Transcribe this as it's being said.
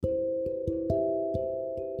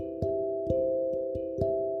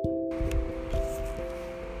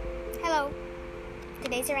Hello.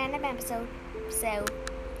 Today's a random episode, so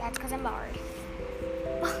that's because I'm bored.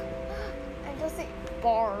 I'm just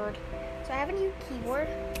bored. So I have a new keyboard.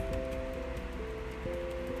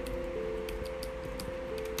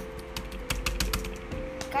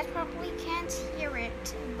 You guys probably can't hear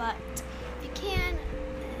it, but if you can,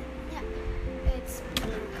 yeah, it's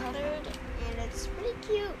blue colored and it's pretty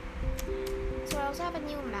cute. So I also have a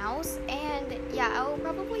new mouse, and yeah, I will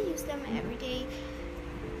probably use them every day.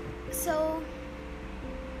 So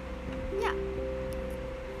yeah.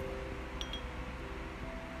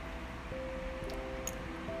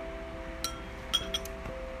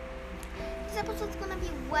 This episode's gonna be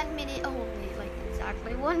 1 minute only, like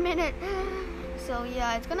exactly 1 minute. So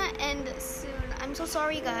yeah, it's gonna end soon. I'm so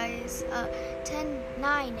sorry, guys. 10,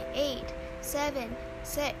 9, 8, 7,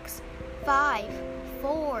 6, 5,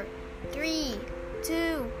 4, 3,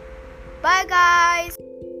 2. Bye, guys.